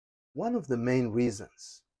One of the main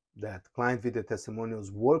reasons that client video testimonials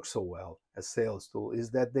work so well as sales tool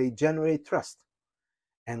is that they generate trust.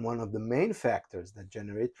 And one of the main factors that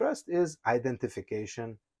generate trust is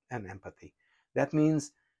identification and empathy. That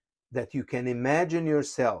means that you can imagine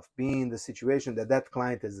yourself being in the situation that that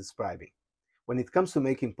client is describing. When it comes to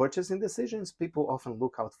making purchasing decisions, people often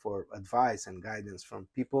look out for advice and guidance from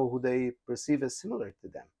people who they perceive as similar to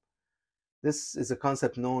them. This is a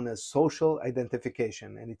concept known as social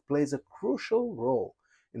identification, and it plays a crucial role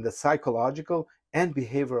in the psychological and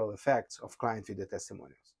behavioral effects of client video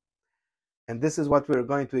testimonials. And this is what we're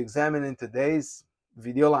going to examine in today's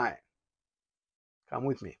video line. Come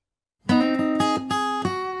with me.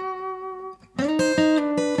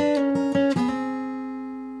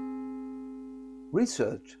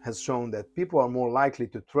 Research has shown that people are more likely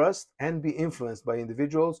to trust and be influenced by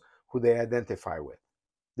individuals who they identify with.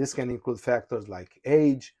 This can include factors like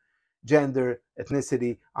age, gender,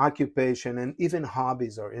 ethnicity, occupation, and even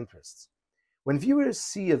hobbies or interests. When viewers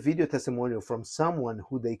see a video testimonial from someone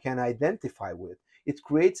who they can identify with, it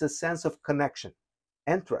creates a sense of connection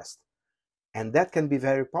and trust, and that can be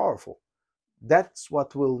very powerful. That's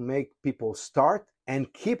what will make people start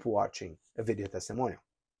and keep watching a video testimonial.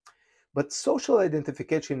 But social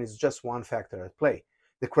identification is just one factor at play.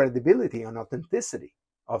 The credibility and authenticity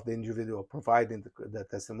of the individual providing the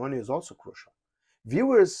testimony is also crucial.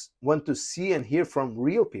 Viewers want to see and hear from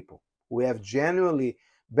real people who have genuinely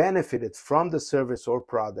benefited from the service or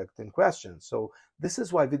product in question. So this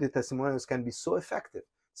is why video testimonials can be so effective,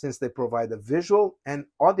 since they provide a visual and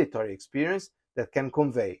auditory experience that can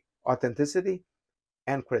convey authenticity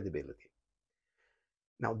and credibility.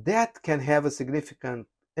 Now that can have a significant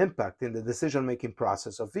impact in the decision-making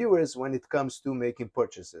process of viewers when it comes to making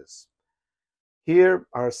purchases. Here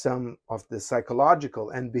are some of the psychological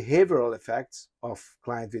and behavioral effects of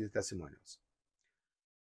client video testimonials.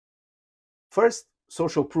 First,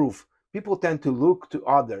 social proof. People tend to look to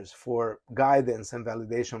others for guidance and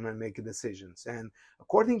validation when making decisions. And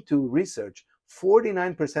according to research,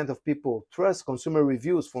 49% of people trust consumer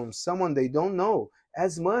reviews from someone they don't know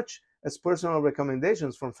as much as personal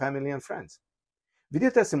recommendations from family and friends. Video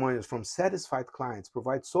testimonials from satisfied clients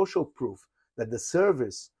provide social proof that the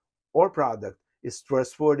service or product is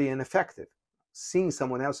trustworthy and effective. Seeing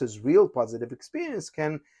someone else's real positive experience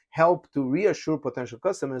can help to reassure potential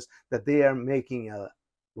customers that they are making a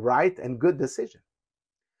right and good decision.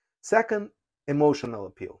 Second, emotional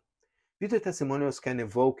appeal. Video testimonials can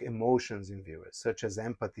evoke emotions in viewers, such as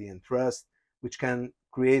empathy and trust, which can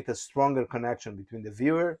create a stronger connection between the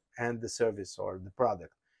viewer and the service or the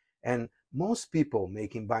product. And most people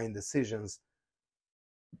making buying decisions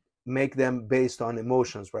make them based on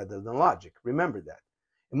emotions rather than logic. Remember that.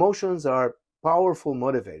 Emotions are powerful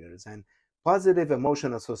motivators, and positive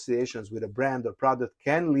emotion associations with a brand or product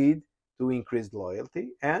can lead to increased loyalty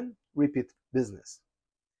and repeat business.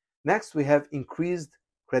 Next, we have increased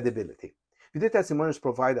credibility. Video testimonials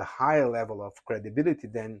provide a higher level of credibility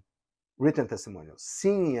than written testimonials.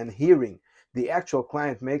 Seeing and hearing the actual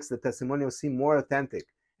client makes the testimonial seem more authentic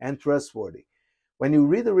and trustworthy. When you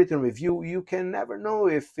read a written review, you can never know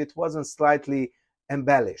if it wasn't slightly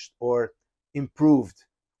embellished or improved.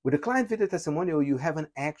 With a client video testimonial, you have an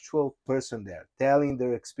actual person there telling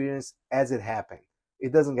their experience as it happened.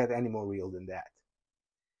 It doesn't get any more real than that.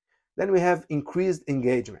 Then we have increased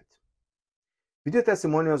engagement. Video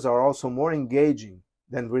testimonials are also more engaging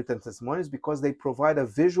than written testimonials because they provide a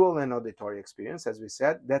visual and auditory experience, as we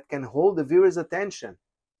said, that can hold the viewer's attention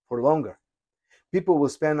for longer. People will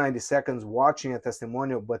spend 90 seconds watching a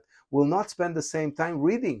testimonial, but will not spend the same time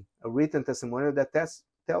reading a written testimonial that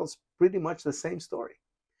tells pretty much the same story.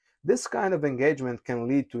 This kind of engagement can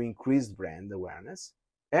lead to increased brand awareness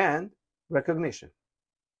and recognition.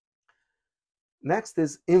 Next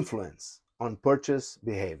is influence on purchase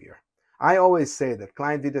behavior. I always say that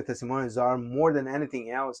client video testimonials are, more than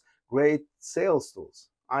anything else, great sales tools.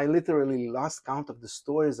 I literally lost count of the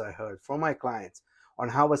stories I heard from my clients on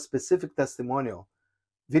how a specific testimonial,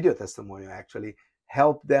 video testimonial actually,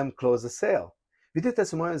 helped them close a sale. Video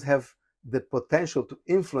testimonials have the potential to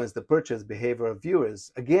influence the purchase behavior of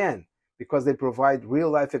viewers, again, because they provide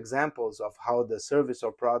real-life examples of how the service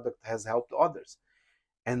or product has helped others.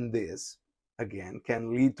 And this, again,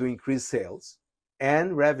 can lead to increased sales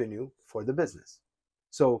and revenue for the business.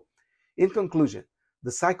 So, in conclusion,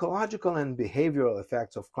 the psychological and behavioral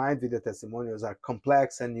effects of client video testimonials are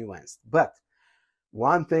complex and nuanced, but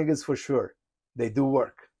one thing is for sure, they do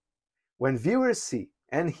work. When viewers see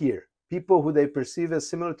and hear people who they perceive as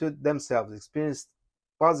similar to themselves experience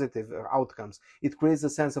positive outcomes, it creates a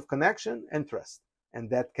sense of connection and trust, and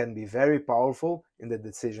that can be very powerful in the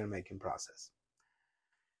decision-making process.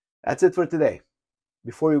 That's it for today.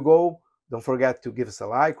 Before you go, don't forget to give us a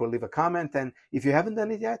like or leave a comment. And if you haven't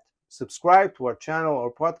done it yet, subscribe to our channel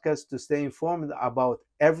or podcast to stay informed about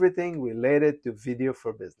everything related to video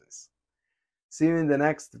for business. See you in the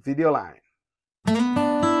next video line.